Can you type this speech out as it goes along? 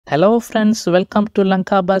Hello friends, welcome to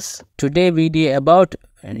Lanka Bus. Today video about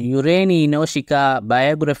Yureni Noshika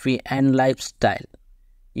biography and lifestyle.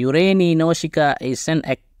 Yureni Noshika is an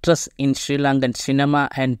actress in Sri Lankan cinema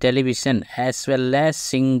and television as well as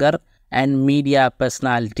singer and media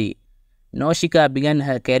personality. Noshika began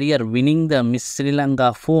her career winning the Miss Sri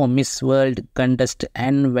Lanka for Miss World contest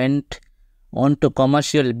and went on to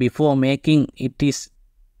commercial before making it is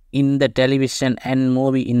in the television and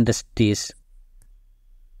movie industries.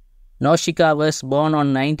 Noshika was born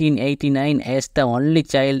on 1989 as the only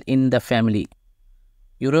child in the family.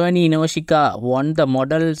 Yureni Noshika won the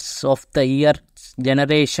Models of the Year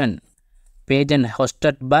Generation pageant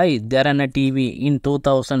hosted by Dharana TV in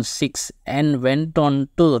 2006 and went on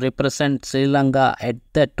to represent Sri Lanka at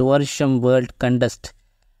the Tourism World Contest.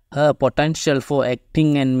 Her potential for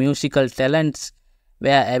acting and musical talents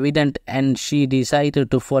were evident and she decided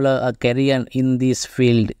to follow a career in this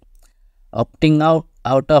field, opting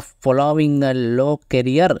out of following a law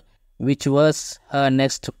career, which was her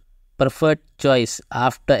next preferred choice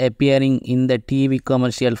after appearing in the TV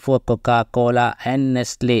commercial for Coca-Cola and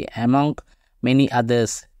Nestle, among many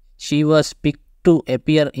others. She was picked to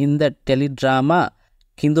appear in the teledrama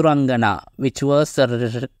Kindurangana, which was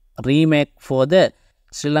a remake for the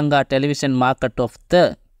Sri Lanka television market of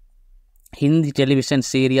the Hindi television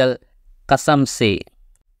serial Kasam Se.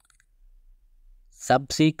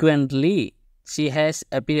 Subsequently, she has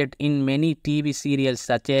appeared in many TV serials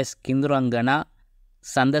such as Kindurangana,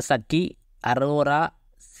 Sandasaki, Aurora,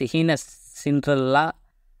 Sihina Cinderella,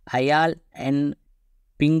 Ayal and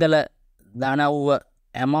Pingala Danavu,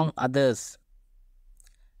 among others.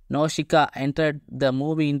 Noshika entered the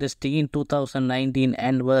movie industry in 2019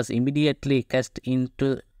 and was immediately cast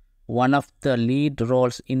into one of the lead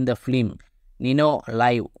roles in the film Nino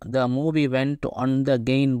Live. The movie went on to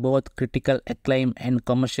gain both critical acclaim and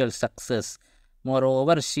commercial success.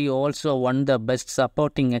 Moreover, she also won the Best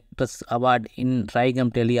Supporting Actress award in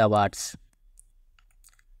Raigam Tele Awards.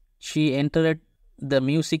 She entered the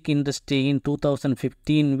music industry in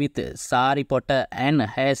 2015 with Sari Potter and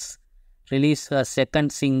has released her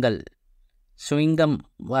second single, Swingam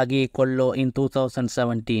Wagi Kollo, in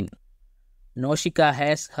 2017. Noshika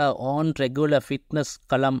has her own regular fitness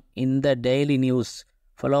column in the Daily News.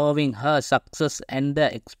 Following her success and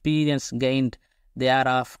the experience gained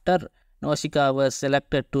thereafter, Noshika was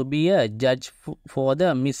selected to be a judge for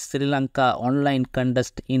the Miss Sri Lanka online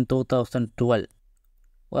contest in 2012.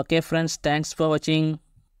 Okay friends, thanks for watching.